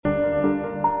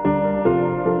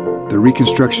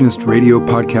Reconstructionist Radio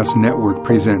Podcast Network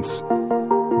presents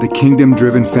the Kingdom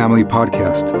Driven Family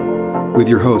Podcast with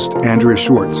your host, Andrea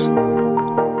Schwartz.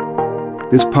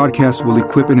 This podcast will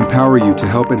equip and empower you to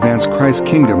help advance Christ's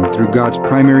kingdom through God's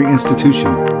primary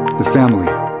institution, the family,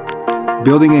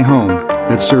 building a home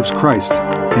that serves Christ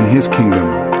and His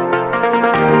kingdom.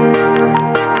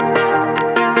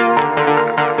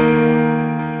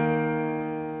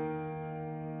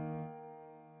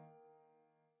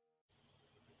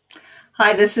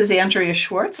 Hi, this is Andrea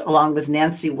Schwartz along with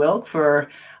Nancy Wilk for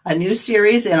a new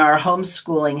series in our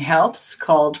Homeschooling Helps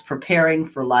called Preparing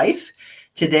for Life.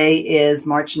 Today is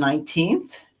March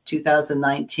 19th,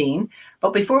 2019.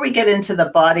 But before we get into the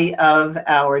body of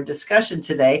our discussion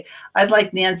today, I'd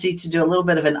like Nancy to do a little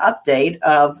bit of an update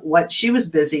of what she was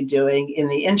busy doing in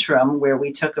the interim where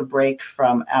we took a break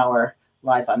from our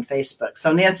live on Facebook.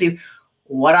 So Nancy,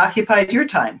 what occupied your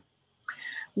time?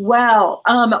 Well,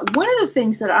 one of the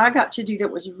things that I got to do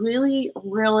that was really,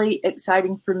 really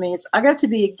exciting for me is I got to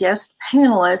be a guest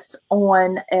panelist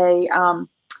on the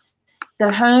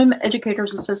Home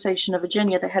Educators Association of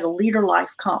Virginia. They had a Leader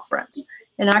Life conference,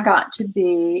 and I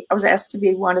was asked to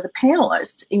be one of the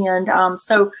panelists. And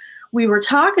so we were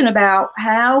talking about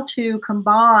how to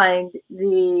combine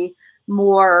the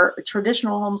more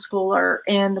traditional homeschooler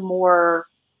and the newer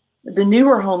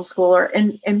homeschooler,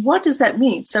 and what does that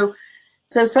mean? So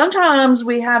sometimes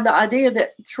we have the idea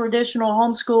that traditional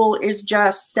homeschool is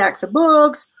just stacks of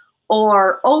books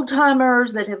or old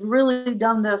timers that have really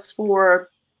done this for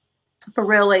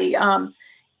really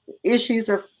issues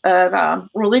of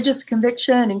religious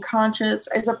conviction and conscience,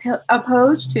 as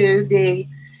opposed to the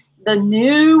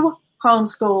new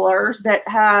homeschoolers that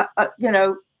have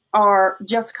are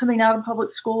just coming out of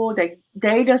public school.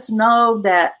 They just know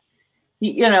that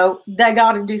they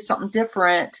got to do something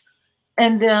different.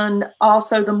 And then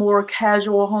also the more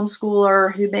casual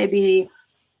homeschooler who may be,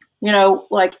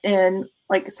 like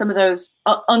some of those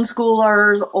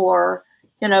unschoolers or,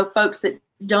 folks that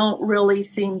don't really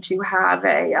seem to have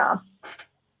a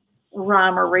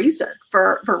rhyme or reason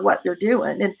for what they're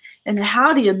doing. And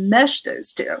how do you mesh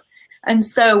those two? And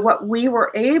so what we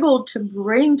were able to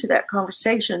bring to that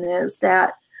conversation is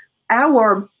that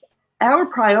our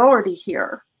priority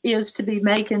here is to be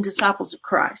making disciples of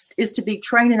Christ, is to be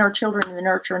training our children in the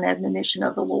nurture and admonition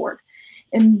of the Lord.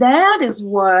 And that is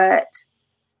what,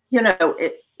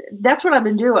 that's what I've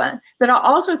been doing. But I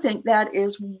also think that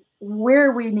is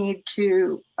where we need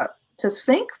to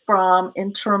think from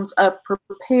in terms of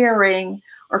preparing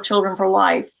our children for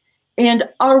life. And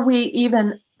have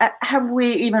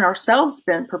we even ourselves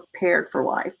been prepared for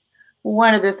life?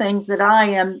 One of the things that I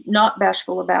am not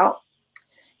bashful about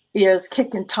is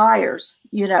kicking tires.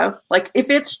 Like if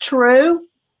it's true,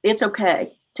 it's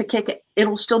okay to kick it.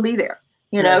 It'll still be there,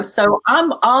 Right. So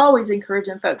I'm always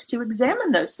encouraging folks to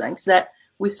examine those things that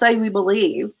we say we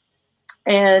believe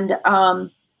and let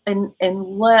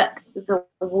the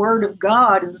Word of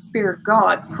God and the Spirit of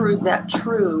God prove that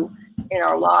true in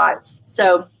our lives.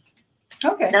 So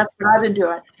okay, that's what I've been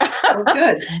doing. Well,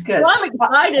 good. Well, I'm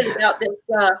excited about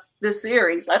this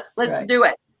series. Let's right. do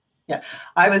it. Yeah,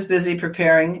 I was busy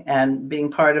preparing and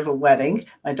being part of a wedding.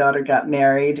 My daughter got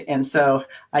married, and so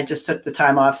I just took the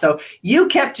time off. So you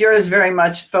kept yours very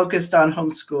much focused on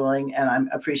homeschooling, and I'm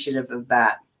appreciative of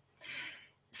that.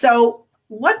 So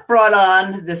what brought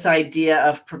on this idea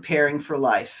of preparing for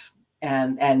life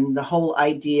and the whole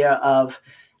idea of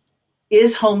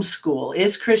is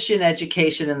Christian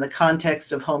education in the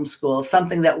context of homeschool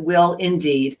something that will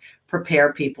indeed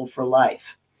prepare people for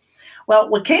life? Well,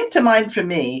 what came to mind for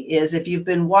me is if you've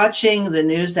been watching the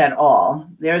news at all,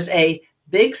 there's a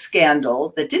big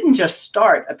scandal that didn't just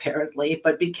start, apparently,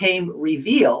 but became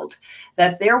revealed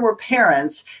that there were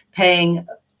parents paying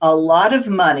a lot of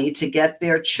money to get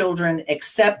their children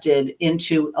accepted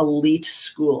into elite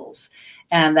schools.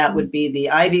 And that would be the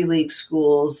Ivy League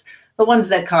schools, the ones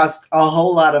that cost a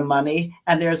whole lot of money,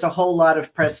 and there's a whole lot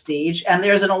of prestige. And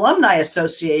there's an alumni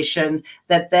association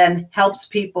that then helps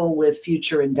people with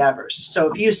future endeavors.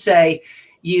 So if you say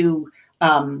you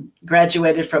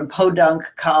graduated from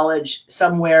Podunk College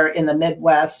somewhere in the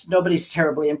Midwest, nobody's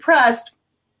terribly impressed.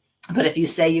 But if you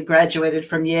say you graduated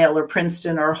from Yale or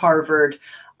Princeton or Harvard,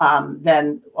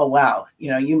 then, oh, wow,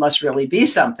 you must really be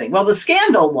something. Well, the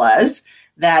scandal was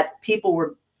that people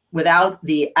were without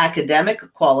the academic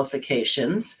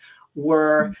qualifications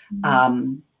were,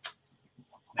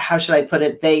 how should I put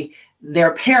it?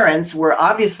 Their parents were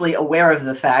obviously aware of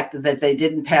the fact that they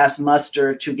didn't pass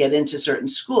muster to get into certain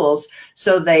schools.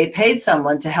 So they paid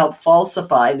someone to help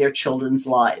falsify their children's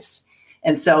lives.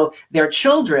 And so their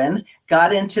children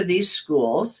got into these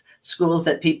schools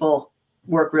that people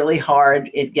work really hard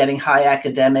at getting high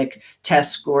academic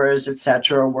test scores, et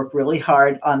cetera, work really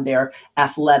hard on their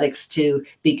athletics to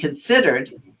be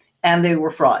considered, and they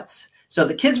were frauds. So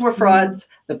the kids were frauds,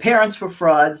 the parents were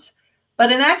frauds,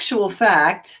 but in actual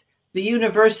fact, the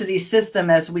university system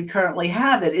as we currently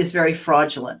have it is very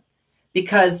fraudulent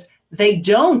because they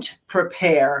don't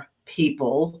prepare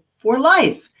people for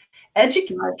life.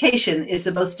 Education is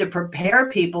supposed to prepare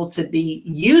people to be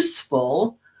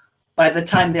useful by the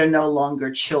time they're no longer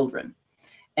children.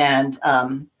 And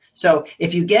so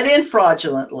if you get in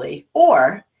fraudulently,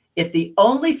 or if the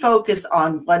only focus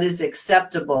on what is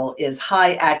acceptable is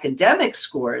high academic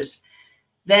scores,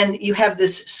 then you have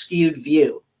this skewed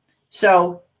view.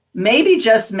 So maybe,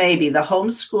 just maybe, the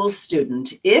homeschool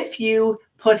student, if you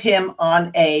put him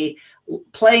on a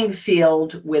playing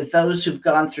field with those who've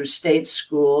gone through state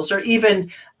schools or even,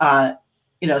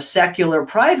 secular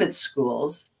private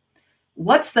schools,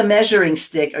 what's the measuring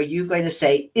stick? Are you going to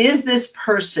say, is this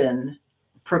person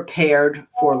prepared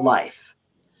for life?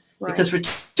 Right. Because for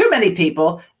too many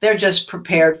people, they're just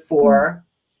prepared for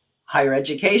higher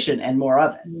education and more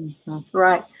of it. Mm-hmm.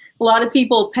 Right. A lot of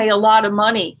people pay a lot of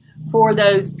money for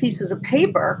those pieces of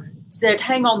paper that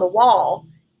hang on the wall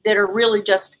that are really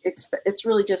just, it's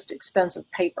really just expensive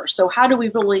paper. So how do we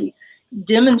really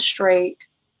demonstrate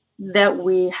that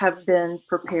we have been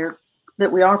prepared,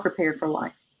 that we are prepared for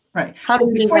life? Right. How do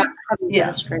we do that? How do we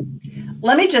demonstrate?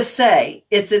 Let me just say,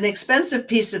 it's an expensive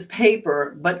piece of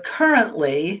paper, but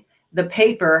currently the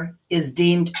paper is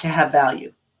deemed to have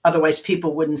value. Otherwise,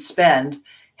 people wouldn't spend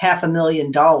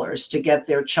 $500,000 to get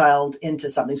their child into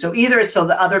something. So either it's so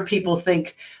that other people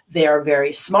think they're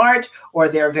very smart or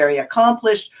they're very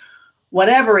accomplished.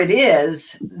 Whatever it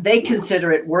is, they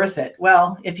consider it worth it.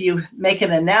 Well, if you make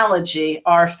an analogy,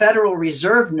 our Federal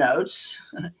Reserve notes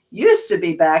used to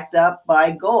be backed up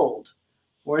by gold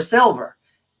or silver.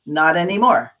 Not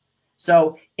anymore.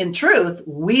 So in truth,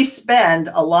 we spend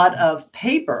a lot of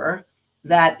paper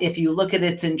that if you look at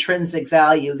its intrinsic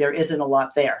value, there isn't a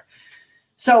lot there.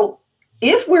 So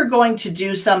if we're going to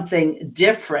do something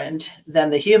different than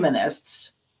the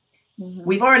humanists,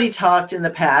 we've already talked in the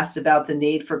past about the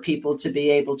need for people to be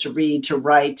able to read, to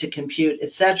write, to compute,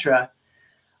 etc.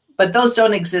 But those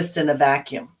don't exist in a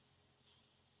vacuum.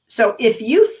 So if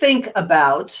you think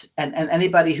about, and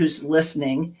anybody who's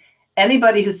listening,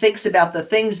 anybody who thinks about the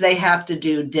things they have to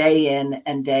do day in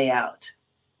and day out,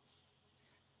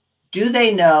 do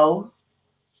they know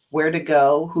where to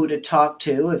go, who to talk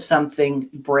to if something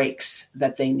breaks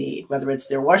that they need, whether it's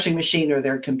their washing machine or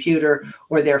their computer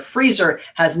or their freezer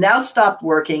has now stopped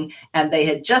working and they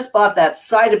had just bought that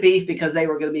side of beef because they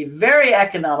were going to be very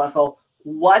economical?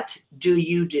 What do?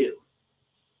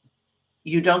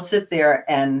 You don't sit there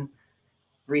and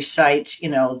recite,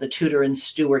 the Tudor and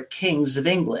Stuart kings of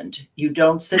England. You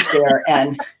don't sit there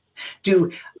and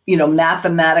do,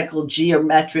 mathematical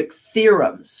geometric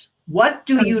theorems. What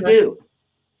do you do?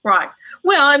 Right.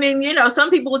 Well, I mean, some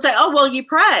people would say, oh, well, you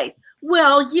pray.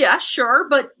 Well, yeah, sure.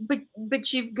 But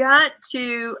you've got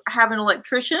to have an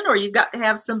electrician, or you've got to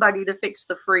have somebody to fix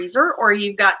the freezer, or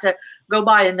you've got to go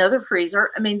buy another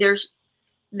freezer. I mean, there's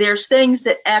things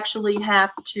that actually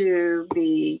have to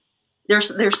be,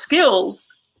 there's skills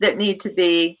that need to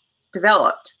be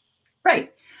developed.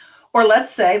 Right. Or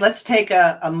let's take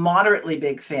a moderately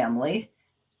big family,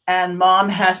 and mom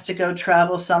has to go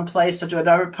travel someplace to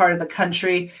another part of the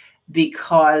country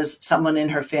because someone in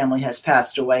her family has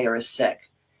passed away or is sick.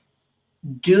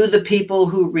 Do the people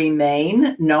who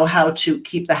remain know how to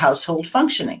keep the household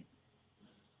functioning?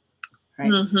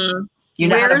 Right. Mm-hmm. You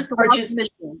know Where's how to purchase? The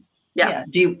mission? Yeah.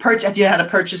 Do you know how to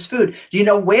purchase food? Do you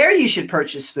know where you should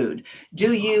purchase food?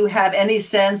 Do you have any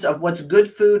sense of what's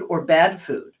good food or bad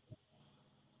food?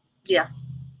 Yeah.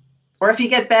 Or if you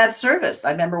get bad service.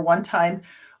 I remember one time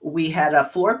we had a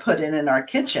floor put in our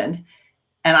kitchen,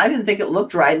 and I didn't think it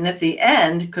looked right. And at the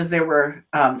end, because there were,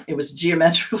 it was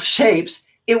geometrical shapes,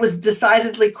 it was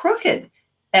decidedly crooked.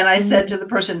 And I said to the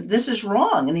person, this is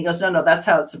wrong. And he goes, no, that's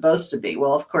how it's supposed to be.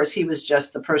 Well, of course, he was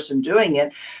just the person doing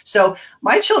it. So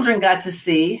my children got to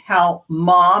see how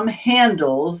mom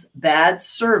handles bad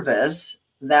service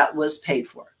that was paid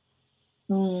for,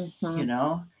 and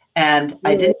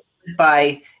I didn't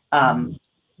by,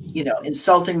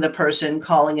 insulting the person,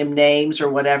 calling him names or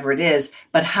whatever it is.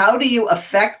 But how do you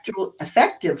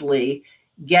effectively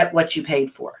get what you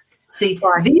paid for? See,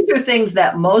 these are things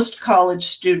that most college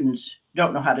students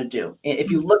don't know how to do.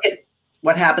 If you look at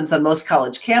what happens on most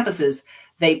college campuses,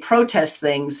 they protest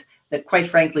things that, quite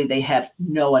frankly, they have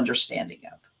no understanding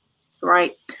of.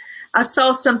 Right. I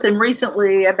saw something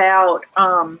recently about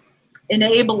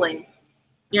enabling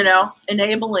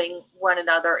one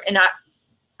another. And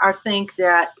I think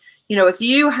that, if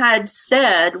you had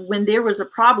said when there was a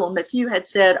problem, if you had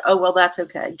said, oh, well, that's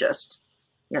okay, just,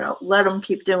 let them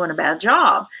keep doing a bad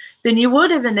job, then you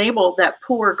would have enabled that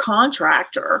poor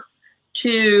contractor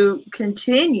to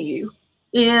continue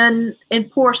in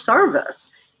poor service.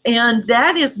 And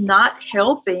that is not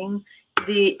helping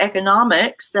the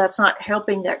economics. That's not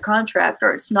helping that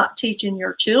contractor. It's not teaching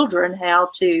your children how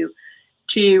to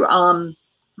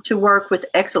work with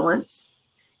excellence.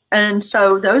 And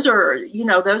so those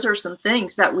are some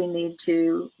things that we need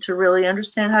to really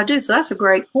understand how to do. So that's a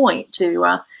great point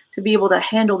to be able to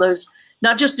handle those,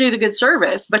 not just do the good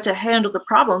service, but to handle the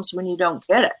problems when you don't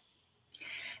get it.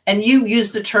 And you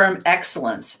use the term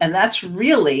excellence, and that's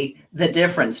really the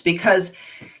difference, because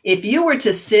if you were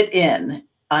to sit in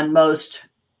on most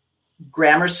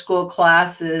grammar school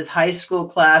classes, high school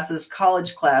classes,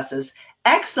 college classes,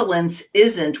 excellence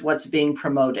isn't what's being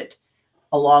promoted,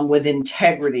 along with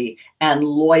integrity and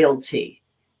loyalty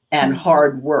and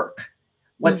hard work.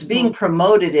 What's being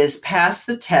promoted is pass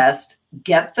the test,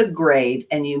 get the grade,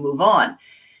 and you move on.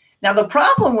 Now, the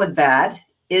problem with that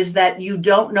is that you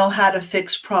don't know how to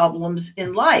fix problems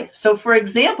in life. So, for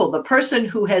example, the person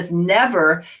who has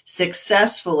never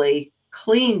successfully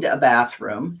cleaned a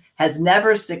bathroom, has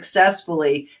never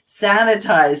successfully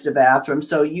sanitized a bathroom.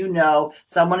 So,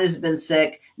 someone has been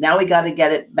sick. Now we got to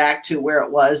get it back to where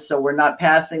it was, so we're not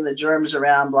passing the germs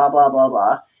around, blah, blah, blah,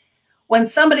 blah. When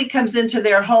somebody comes into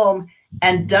their home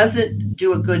and doesn't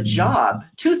do a good job,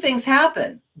 two things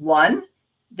happen. One,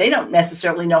 they don't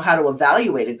necessarily know how to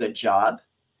evaluate a good job,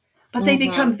 but they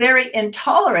become very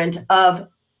intolerant of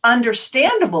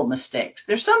understandable mistakes.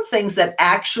 There's some things that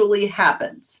actually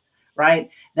happens, right?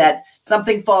 That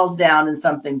something falls down and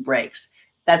something breaks.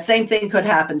 That same thing could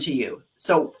happen to you.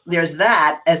 So there's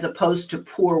that, as opposed to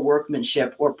poor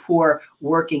workmanship or poor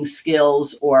working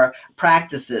skills or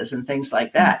practices and things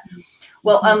like that.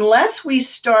 Well, unless we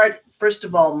start, first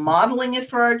of all, modeling it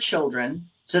for our children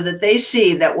so that they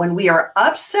see that when we are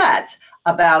upset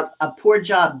about a poor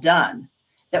job done,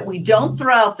 that we don't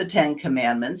throw out the 10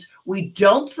 commandments, we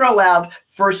don't throw out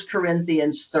 1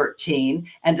 Corinthians 13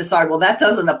 and decide, well, that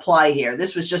doesn't apply here.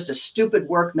 This was just a stupid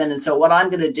workman. And so what I'm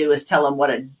going to do is tell him what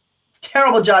a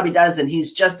terrible job he does, and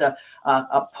he's just a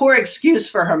poor excuse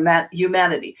for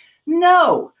humanity.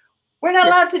 No, we're not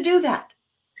allowed to do that.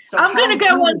 So I'm going to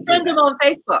go unfriend him on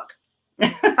Facebook.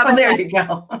 Oh, there you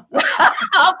go.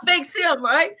 I'll fix him,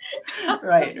 right?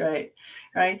 Right.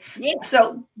 Yeah.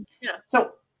 So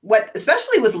what,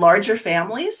 especially with larger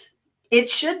families, it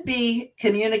should be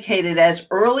communicated as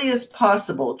early as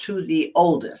possible to the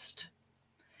oldest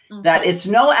that it's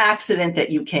no accident that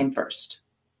you came first.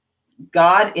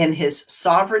 God, in his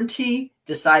sovereignty,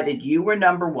 decided you were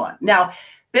number one. Now,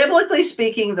 biblically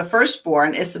speaking, the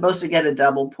firstborn is supposed to get a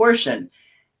double portion.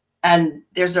 And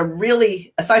there's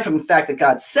aside from the fact that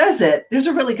God says it, there's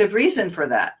a really good reason for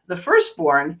that. The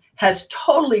firstborn has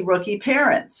totally rookie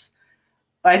parents.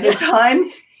 By the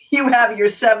time you have your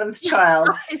seventh child,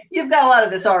 you've got a lot of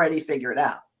this already figured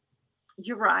out.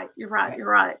 You're right.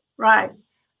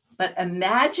 But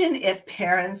imagine if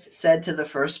parents said to the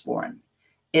firstborn,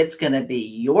 it's going to be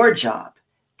your job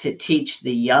to teach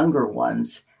the younger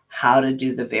ones how to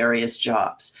do the various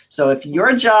jobs. So if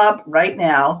your job right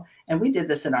now, and we did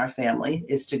this in our family,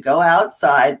 is to go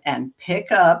outside and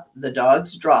pick up the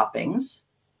dog's droppings,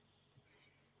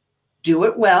 do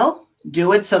it well,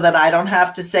 do it so that I don't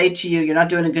have to say to you, you're not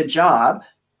doing a good job.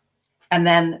 And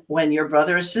then when your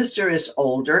brother or sister is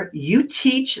older, you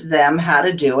teach them how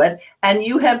to do it, and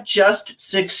you have just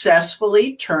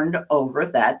successfully turned over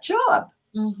that job.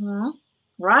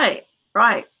 Right.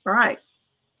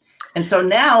 And so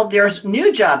now there's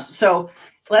new jobs. So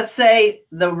let's say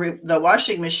the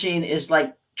washing machine is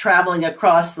like traveling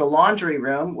across the laundry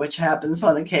room, which happens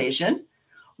on occasion.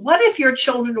 What if your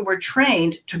children were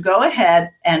trained to go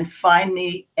ahead and find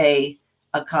me a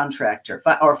contractor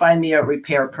or find me a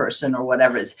repair person or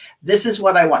whatever it is? This is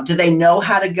what I want. Do they know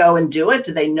how to go and do it?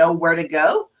 Do they know where to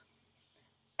go?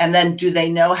 And then do they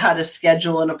know how to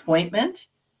schedule an appointment?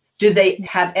 Do they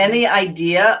have any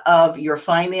idea of your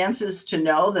finances to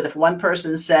know that if one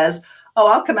person says, oh,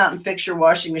 I'll come out and fix your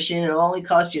washing machine, it'll only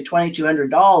cost you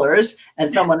 $2,200,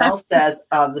 and someone else says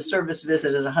the service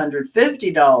visit is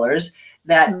 $150,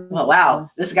 that, well, wow,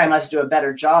 this guy must do a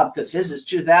better job because his is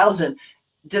 $2,000.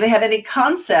 Do they have any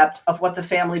concept of what the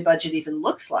family budget even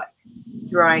looks like?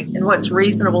 Right, and what's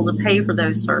reasonable to pay for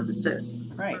those services.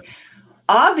 Right.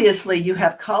 Obviously, you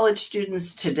have college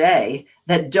students today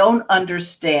that don't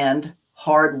understand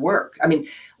hard work. I mean,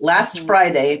 last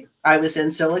Friday, I was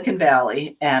in Silicon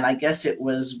Valley, and I guess it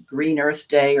was Green Earth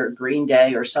Day or Green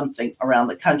Day or something around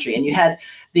the country. And you had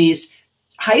these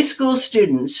high school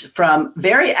students from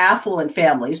very affluent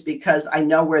families, because I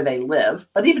know where they live,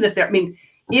 but even if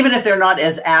they're not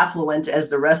as affluent as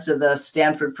the rest of the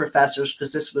Stanford professors,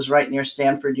 because this was right near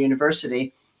Stanford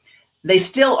University, they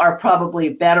still are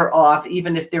probably better off,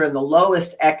 even if they're in the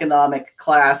lowest economic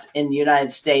class in the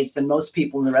United States than most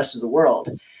people in the rest of the world.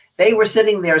 They were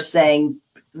sitting there saying,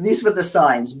 these were the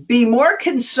signs: be more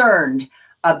concerned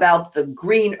about the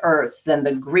green earth than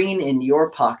the green in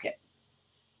your pocket.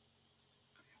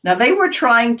 Now, they were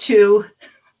trying to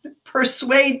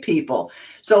persuade people.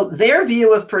 So their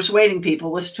view of persuading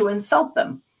people was to insult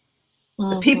them.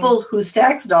 Mm-hmm. The people whose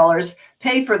tax dollars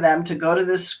pay for them to go to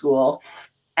this school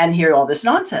and hear all this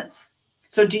nonsense.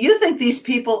 So do you think these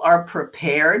people are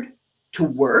prepared to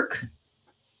work?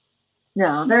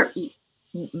 No,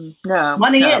 no.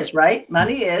 Money is, right?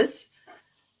 Money is.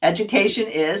 Education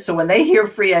is. So when they hear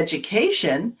free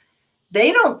education,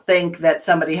 they don't think that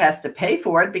somebody has to pay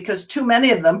for it, because too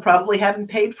many of them probably haven't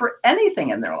paid for anything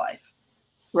in their life.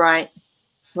 Right.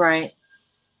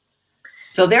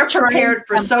 So they're prepared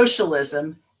for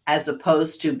socialism as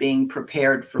opposed to being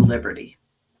prepared for liberty.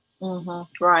 Mm-hmm.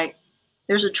 Right.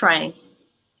 There's a train.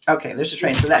 Okay, there's a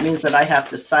train. So that means that I have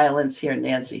to silence here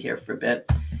Nancy here for a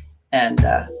bit. And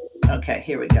okay,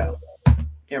 here we go.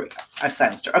 I've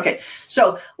silenced her. Okay,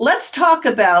 so let's talk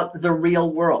about the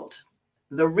real world.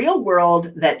 The real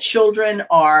world that children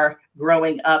are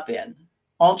growing up in,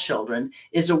 all children,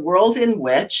 is a world in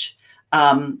which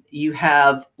you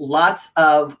have lots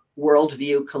of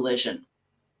worldview collision.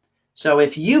 So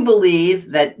if you believe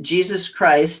that Jesus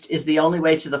Christ is the only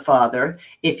way to the Father,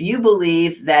 if you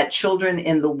believe that children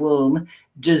in the womb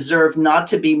deserve not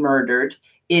to be murdered,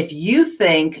 if you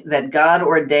think that God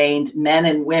ordained men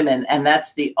and women, and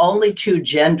that's the only two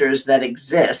genders that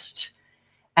exist,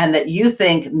 and that you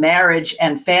think marriage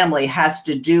and family has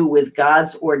to do with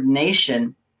God's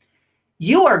ordination,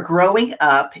 you are growing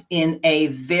up in a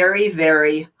very,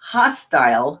 very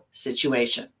hostile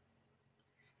situation.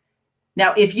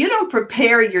 Now, if you don't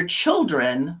prepare your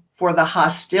children for the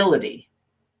hostility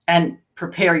and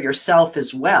prepare yourself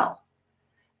as well,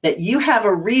 that you have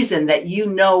a reason, that you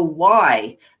know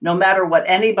why, no matter what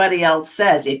anybody else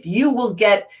says, if you will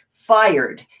get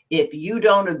fired, if you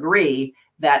don't agree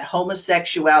that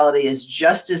homosexuality is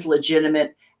just as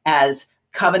legitimate as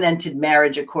covenanted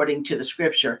marriage according to the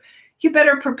scripture, you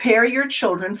better prepare your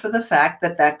children for the fact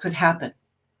that that could happen.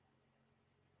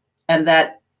 And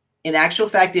that in actual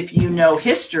fact, if you know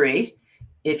history,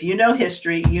 you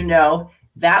know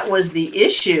that was the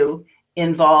issue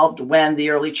involved when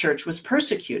the early church was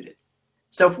persecuted.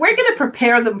 So if we're going to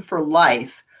prepare them for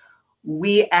life,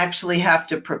 we actually have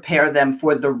to prepare them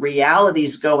for the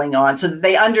realities going on so that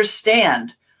they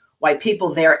understand why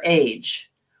people their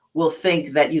age will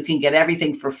think that you can get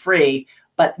everything for free,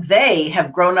 but they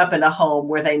have grown up in a home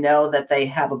where they know that they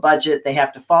have a budget, they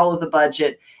have to follow the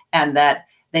budget, and that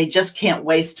they just can't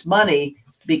waste money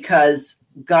because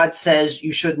God says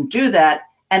you shouldn't do that,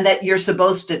 and that you're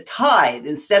supposed to tithe.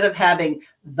 Instead of having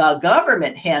the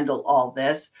government handle all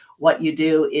this, what you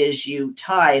do is you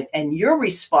tithe, and you're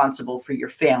responsible for your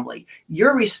family.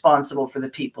 You're responsible for the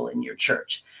people in your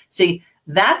church. See,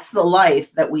 that's the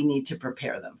life that we need to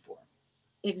prepare them for.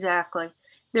 Exactly.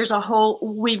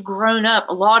 We've grown up,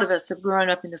 a lot of us have grown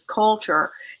up in this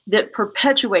culture that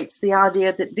perpetuates the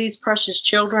idea that these precious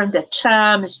children, the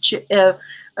time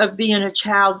of being a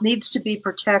child needs to be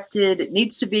protected. It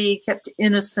needs to be kept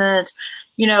innocent.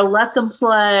 Let them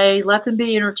play, let them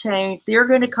be entertained. They're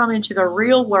going to come into the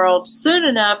real world soon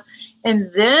enough, and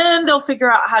then they'll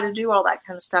figure out how to do all that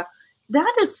kind of stuff.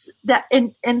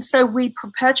 And so we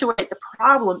perpetuate the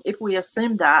problem if we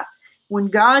assume that, when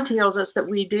God tells us that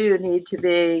we do need to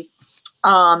be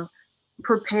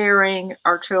preparing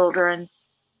our children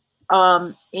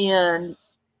in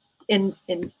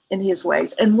his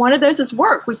ways. And one of those is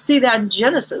work. We see that in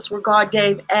Genesis, where God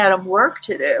gave Adam work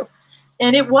to do.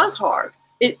 And it was hard.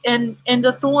 And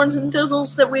the thorns and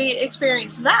thistles that we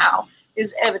experience now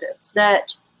is evidence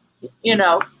that,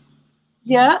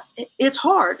 it's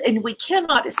hard and we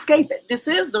cannot escape it. This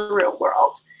is the real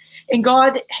world. And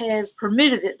God has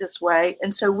permitted it this way.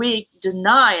 And so we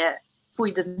deny it. If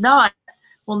we deny it,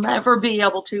 we'll never be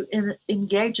able to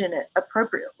engage in it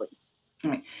appropriately.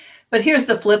 Right. But here's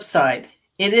the flip side.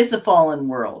 It is a fallen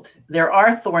world. There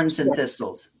are thorns and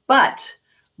thistles, but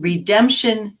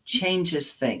redemption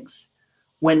changes things.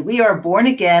 When we are born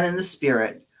again in the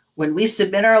Spirit, when we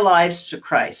submit our lives to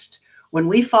Christ, when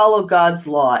we follow God's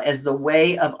law as the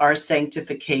way of our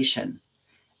sanctification,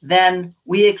 then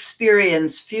we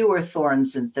experience fewer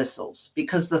thorns and thistles,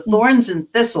 because the thorns and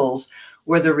thistles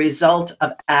were the result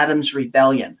of Adam's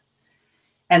rebellion.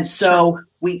 And so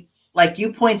we like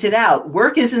you pointed out,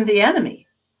 work isn't the enemy.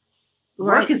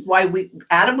 Right. Work is why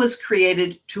Adam was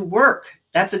created to work.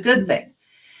 That's a good thing.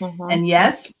 Mm-hmm. And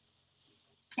yes,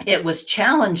 it was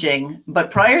challenging, but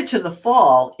prior to the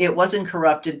fall, it wasn't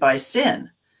corrupted by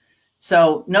sin.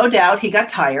 So no doubt he got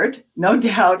tired. No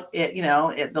doubt,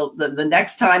 the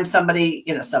next time some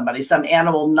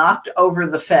animal knocked over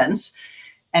the fence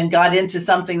and got into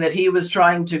something that he was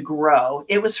trying to grow,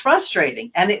 it was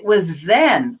frustrating. And it was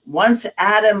then, once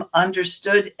Adam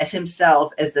understood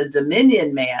himself as the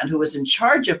dominion man who was in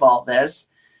charge of all this,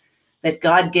 that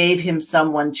God gave him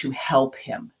someone to help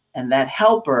him. And that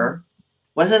helper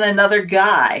wasn't another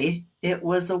guy, it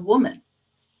was a woman.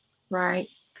 Right.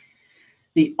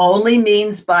 The only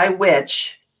means by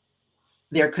which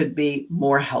there could be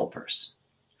more helpers.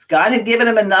 If God had given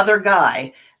him another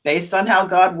guy, based on how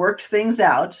God worked things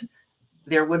out,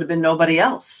 there would have been nobody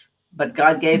else. But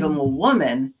God gave him a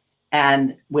woman,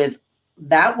 and with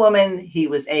that woman, he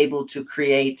was able to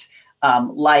create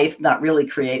life, not really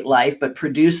create life, but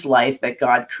produce life that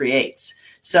God creates.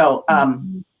 So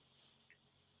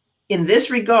in this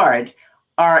regard,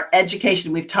 our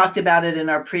education, we've talked about it in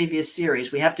our previous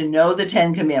series. We have to know the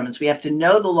 10 Commandments. We have to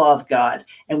know the law of God,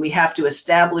 and we have to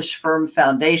establish firm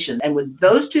foundations. And with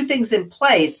those two things in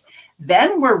place,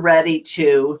 then we're ready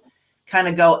to kind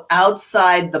of go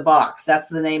outside the box. That's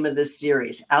the name of this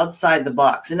series, Outside the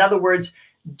Box. In other words,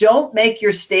 don't make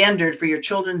your standard for your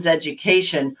children's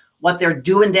education what they're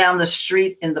doing down the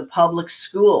street in the public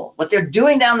school. What they're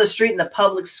doing down the street in the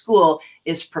public school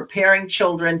is preparing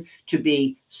children to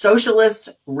be socialists,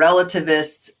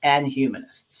 relativists, and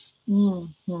humanists.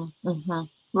 Mm-hmm, mm-hmm.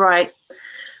 Right.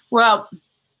 Well,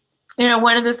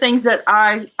 one of the things that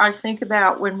I think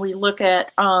about when we look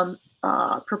at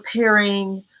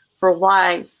preparing for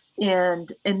life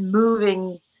and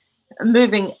moving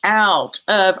out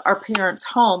of our parents'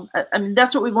 home. I mean,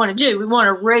 that's what we want to do. We want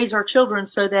to raise our children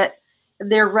so that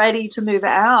they're ready to move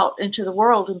out into the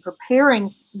world, and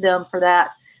preparing them for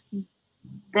that.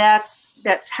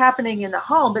 That's happening in the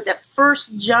home. But that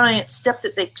first giant step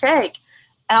that they take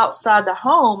outside the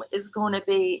home is going to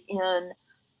be in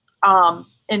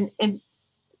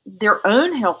their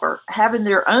own helper, having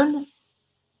their own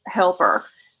helper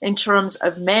in terms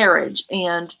of marriage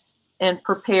and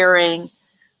preparing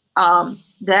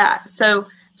that. So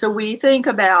we think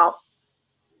about,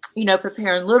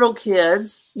 preparing little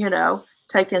kids,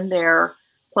 taking their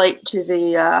plate to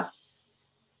the,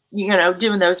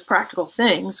 doing those practical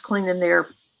things,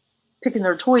 picking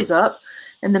their toys up,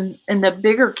 and the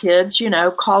bigger kids,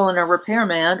 calling a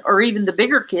repairman, or even the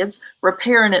bigger kids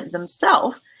repairing it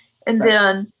themselves, and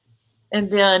right.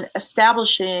 then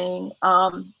establishing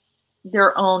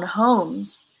their own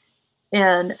homes.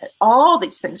 And all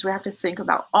these things, we have to think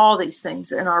about all these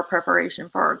things in our preparation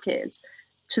for our kids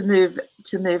to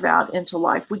move out into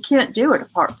life. We can't do it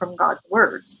apart from God's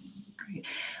words. Great.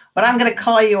 But I'm going to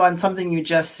call you on something you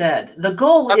just said. The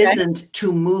goal isn't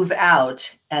to move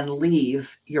out and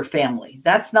leave your family.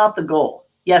 That's not the goal.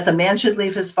 Yes, a man should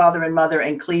leave his father and mother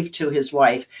and cleave to his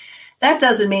wife. That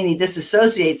doesn't mean he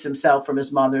disassociates himself from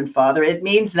his mother and father. It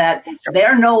means that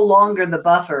they're no longer the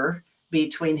buffer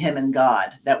between him and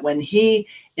God, that when he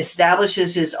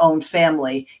establishes his own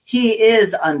family, he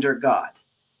is under God,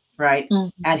 right? Mm-hmm.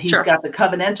 And he's got the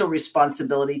covenantal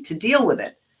responsibility to deal with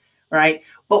it, right?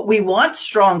 But we want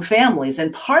strong families.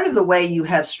 And part of the way you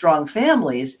have strong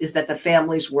families is that the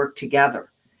families work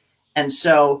together. And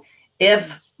so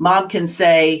if mom can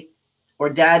say, or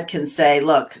dad can say,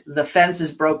 look, the fence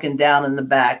is broken down in the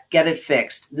back, get it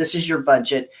fixed. This is your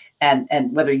budget.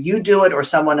 And whether you do it or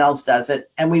someone else does it,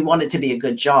 and we want it to be a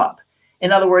good job.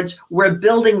 In other words, we're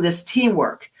building this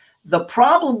teamwork. The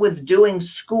problem with doing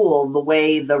school the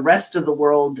way the rest of the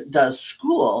world does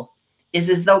school is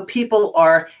as though people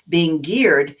are being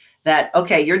geared that,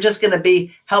 okay, you're just going to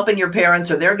be helping your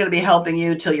parents, or they're going to be helping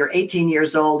you till you're 18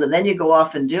 years old, and then you go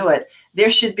off and do it.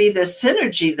 There should be this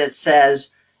synergy that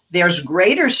says there's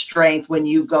greater strength when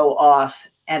you go off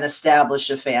and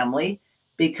establish a family,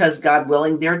 because God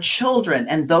willing, they're children.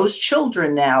 And those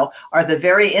children now are the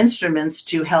very instruments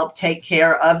to help take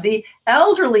care of the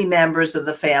elderly members of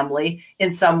the family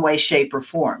in some way, shape, or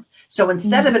form. So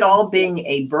instead of it all being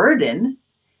a burden,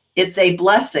 it's a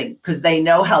blessing, because they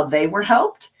know how they were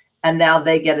helped, and now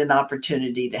they get an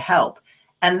opportunity to help.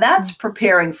 And that's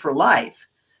preparing for life.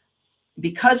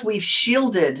 Because we've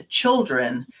shielded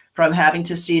children from having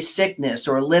to see sickness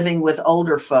or living with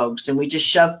older folks, and we just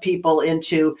shove people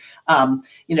into,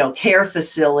 care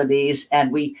facilities,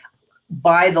 and we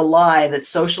buy the lie that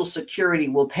Social Security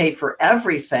will pay for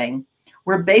everything.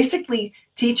 We're basically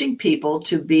teaching people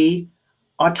to be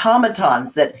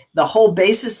automatons, that the whole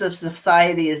basis of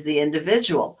society is the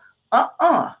individual.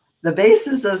 The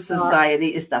basis of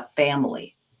society is the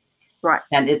family. Right.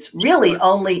 And it's really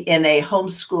only in a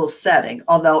homeschool setting,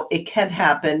 although it can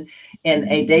happen in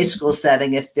a day school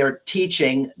setting if they're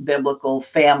teaching biblical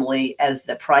family as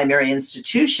the primary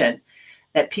institution,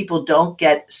 that people don't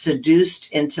get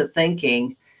seduced into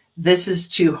thinking, this is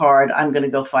too hard, I'm going to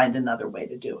go find another way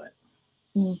to do it.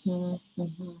 Mm-hmm,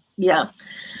 mm-hmm. Yeah.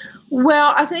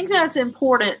 Well, I think that's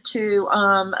important to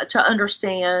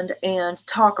understand and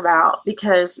talk about,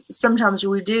 because sometimes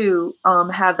we do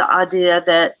have the idea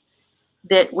that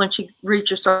once you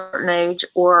reach a certain age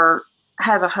or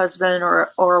have a husband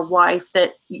or a wife,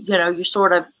 that you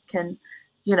sort of can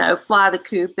fly the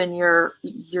coop and you're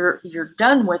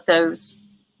done with those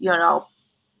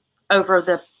over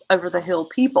the hill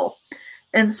people.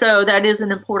 And so that is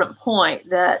an important point,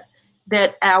 that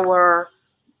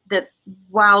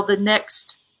while the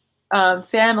next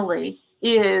family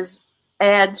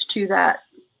adds to that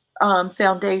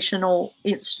foundational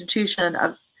institution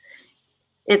of,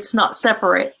 it's not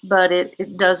separate, but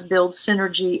it does build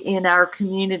synergy in our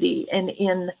community and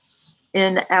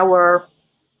in our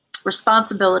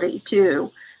responsibility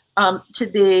to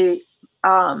be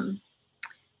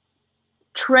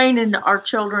training our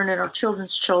children and our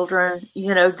children's children.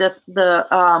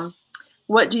 The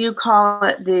what do you call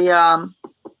it?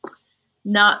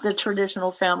 Not the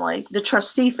traditional family, the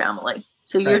trustee family.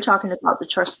 So you're talking about the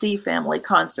trustee family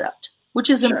concept, which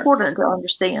is important to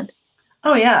understand.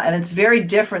 Oh yeah, and it's very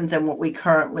different than what we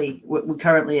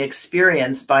currently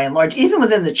experience by and large, even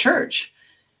within the church,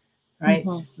 right?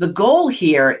 Mm-hmm. The goal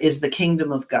here is the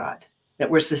kingdom of God, that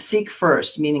we're to seek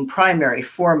first, meaning primary,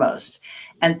 foremost.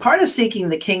 And part of seeking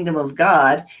the kingdom of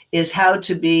God is how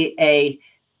to be a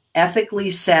ethically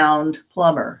sound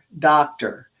plumber,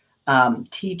 doctor,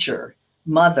 teacher,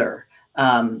 mother,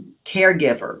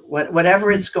 caregiver,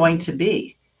 whatever it's going to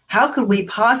be. How could we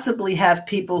possibly have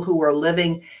people who are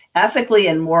living ethically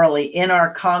and morally in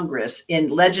our Congress, in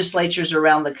legislatures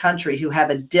around the country, who have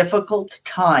a difficult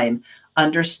time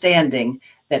understanding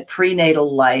that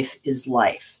prenatal life is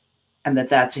life and that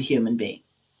that's a human being?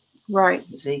 Right.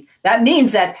 You see, that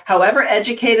means that however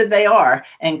educated they are,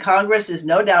 and Congress is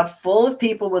no doubt full of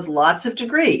people with lots of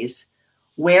degrees,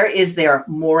 where is their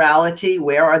morality?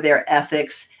 Where are their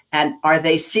ethics? And are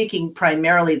they seeking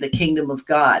primarily the kingdom of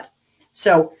God?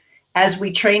 So as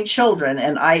we train children,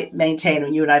 and I maintain,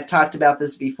 and you and I have talked about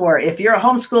this before, if you're a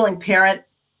homeschooling parent,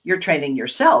 you're training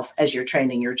yourself as you're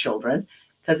training your children,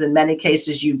 because in many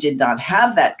cases you did not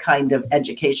have that kind of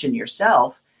education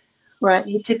yourself. Right.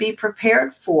 You need to be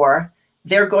prepared for,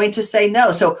 they're going to say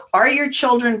no. So are your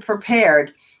children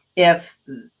prepared if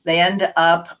they end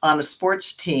up on a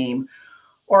sports team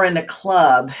or in a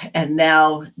club and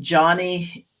now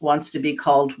Johnny wants to be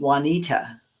called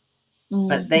Juanita,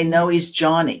 but they know he's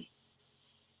Johnny?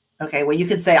 Okay, well, you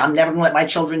could say, I'm never going to let my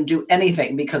children do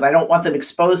anything because I don't want them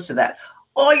exposed to that.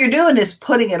 All you're doing is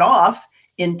putting it off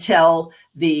until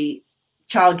the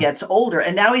child gets older,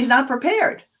 and now he's not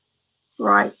prepared.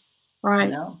 Right.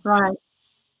 Right. Right.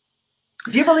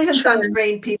 If you believe in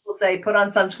sunscreen, people say put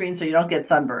on sunscreen so you don't get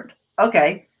sunburned.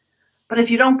 Okay. But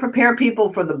if you don't prepare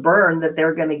people for the burn that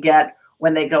they're going to get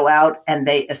when they go out and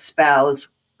they espouse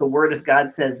the word of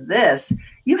God says this,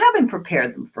 you haven't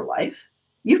prepared them for life.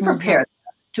 You've prepared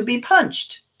them to be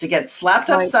punched, to get slapped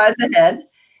upside the head,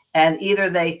 and either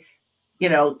they,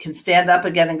 can stand up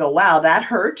again and go, wow, that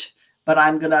hurt, but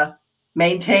I'm going to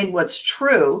maintain what's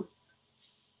true.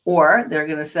 Or they're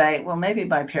going to say, well, maybe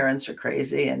my parents are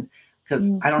crazy and because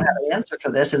I don't have an answer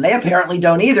for this. And they apparently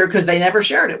don't either because they never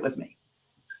shared it with me.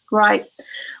 Right.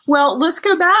 Well, let's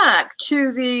go back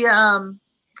to the,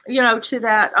 to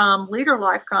that Leader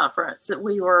Life conference that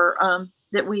we were,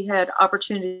 that we had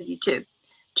opportunity to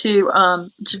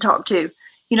talk to.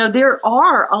 There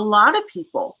are a lot of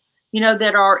people,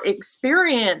 that are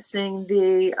experiencing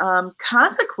the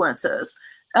consequences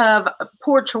of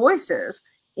poor choices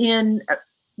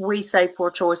we say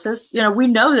poor choices. We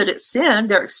know that it's sin.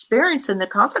 They're experiencing the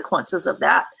consequences of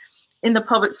that in the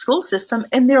public school system,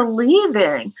 and they're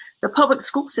leaving the public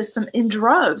school system in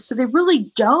droves. So they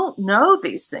really don't know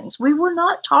these things. We were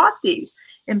not taught these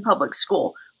in public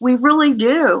school. We really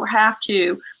do have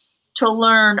to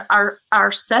learn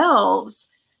ourselves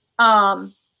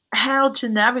how to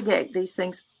navigate these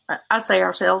things. I say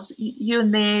ourselves, you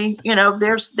and me,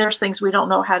 there's things we don't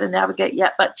know how to navigate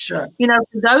yet, but sure.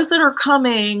 Those that are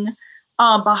coming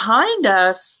behind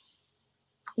us,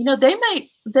 they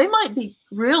might be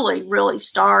really, really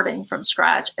starting from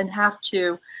scratch and have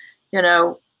to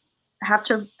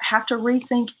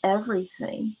rethink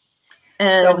everything.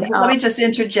 So let me just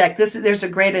interject. There's a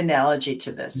great analogy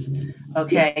to this.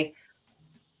 Okay.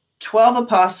 12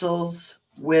 apostles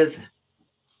with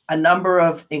a number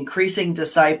of increasing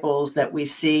disciples that we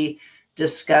see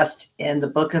discussed in the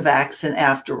book of Acts and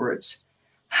afterwards.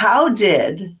 How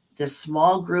did this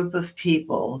small group of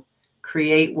people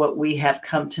create what we have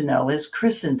come to know as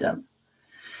Christendom?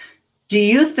 Do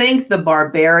you think the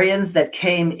barbarians that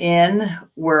came in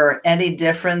were any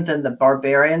different than the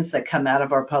barbarians that come out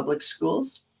of our public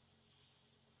schools?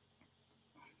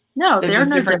 No, they're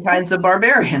just different kinds of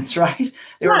barbarians, right?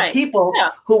 There were people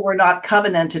who were not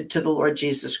covenanted to the Lord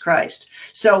Jesus Christ.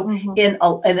 So in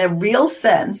a real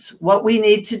sense, what we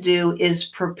need to do is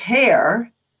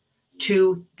prepare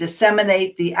to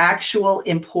disseminate the actual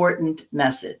important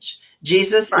message.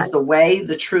 Jesus is the way,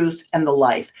 the truth, and the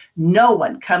life. No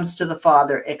one comes to the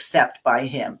Father except by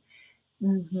him.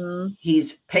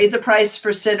 He's paid the price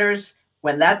for sinners.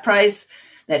 When that price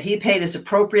that he paid is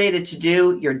appropriated to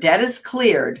do, your debt is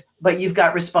cleared, but you've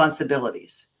got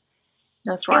responsibilities.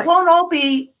 That's right. It won't all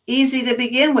be easy to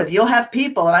begin with. You'll have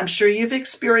people, and I'm sure you've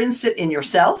experienced it in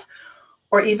yourself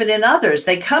or even in others.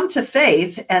 They come to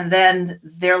faith and then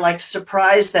they're like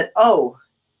surprised that, oh,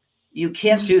 you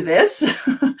can't do this?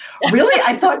 Really?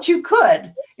 I thought you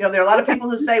could. You know, there are a lot of people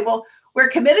who say, well, we're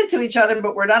committed to each other,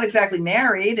 but we're not exactly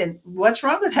married. And what's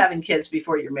wrong with having kids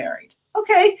before you're married?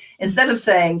 Okay. Instead of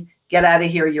saying, get out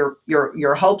of here,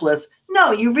 you're hopeless.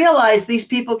 No, you realize these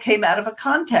people came out of a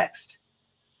context.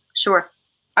 Sure.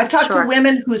 I've talked to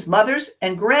women whose mothers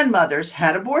and grandmothers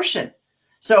had abortion.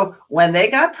 So when they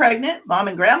got pregnant, mom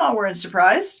and grandma weren't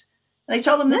surprised. And they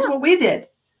told them this is what we did.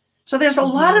 So there's a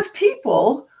lot of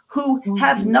people who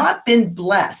have not been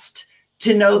blessed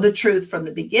to know the truth from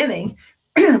the beginning,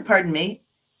 pardon me,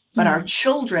 but our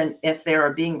children, if they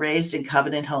are being raised in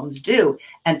covenant homes, do.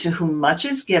 And to whom much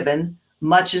is given,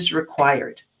 much is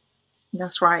required.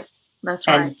 That's right. That's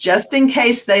right. And just in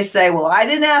case they say, well, I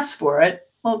didn't ask for it.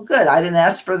 Well, good. I didn't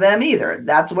ask for them either.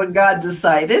 That's what God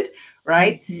decided,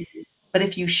 right? But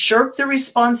if you shirk the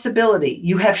responsibility,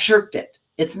 you have shirked it.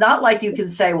 It's not like you can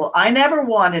say, well, I never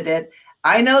wanted it.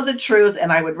 I know the truth,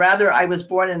 and I would rather I was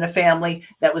born in a family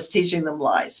that was teaching them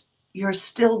lies. You're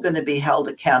still going to be held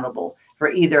accountable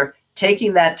for either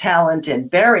taking that talent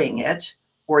and burying it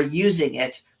or using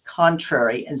it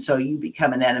contrary, and so you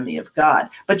become an enemy of God.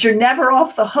 But you're never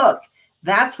off the hook.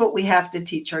 That's what we have to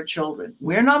teach our children.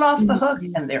 We're not off the hook,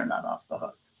 and they're not off the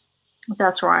hook.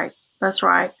 That's right. That's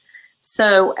right.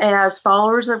 So as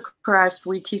followers of Christ,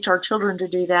 we teach our children to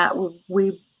do that.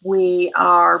 We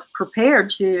are prepared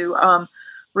to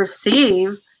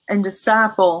receive and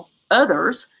disciple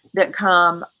others that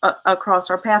come across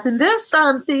our path. And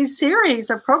these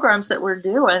series of programs that we're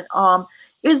doing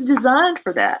is designed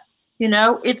for that. You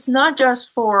know, it's not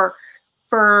just for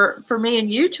me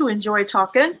and you to enjoy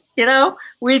talking. You know,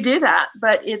 we do that,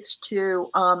 but it's to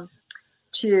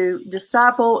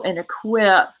disciple and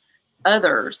equip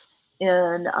others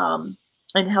in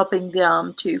helping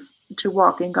them to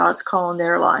walk in God's call in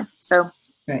their life. So,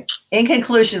 right. In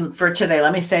conclusion for today,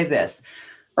 let me say this.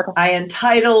 Okay. I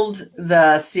entitled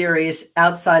the series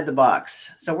Outside the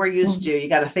Box. So we're used to, you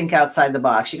got to think outside the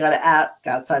box. You got to act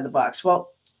outside the box.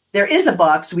 Well, there is a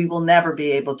box we will never be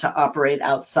able to operate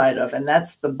outside of, and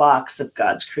that's the box of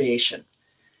God's creation.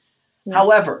 Yeah.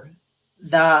 However,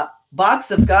 the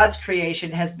box of God's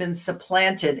creation has been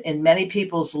supplanted in many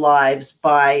people's lives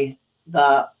by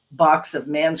the box of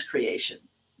man's creation.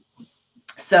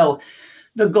 So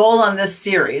the goal on this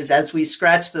series, as we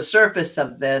scratch the surface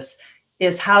of this,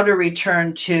 is how to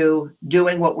return to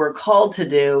doing what we're called to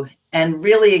do and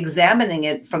really examining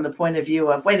it from the point of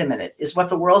view of, wait a minute, is what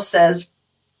the world says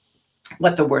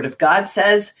what the Word of God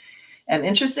says? And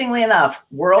interestingly enough,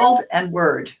 world and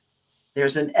word,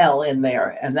 there's an L in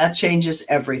there, and that changes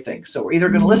everything. So we're either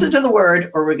going to listen to the Word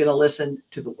or we're going to listen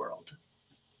to the world.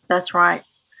 That's right.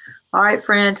 All right,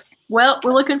 friend. Well,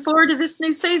 we're looking forward to this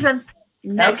new season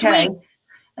next week.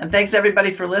 And thanks,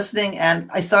 everybody, for listening. And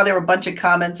I saw there were a bunch of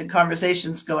comments and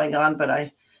conversations going on, but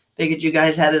I figured you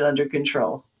guys had it under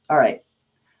control. All right.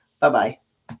 Bye-bye.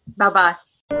 Bye-bye.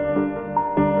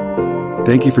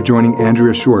 Thank you for joining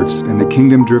Andrea Schwartz and the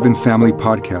Kingdom Driven Family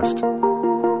Podcast,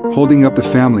 holding up the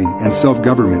family and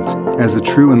self-government as a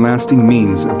true and lasting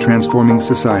means of transforming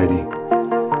society.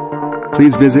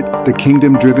 Please visit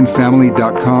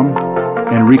thekingdomdrivenfamily.com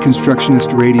and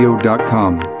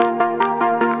reconstructionistradio.com.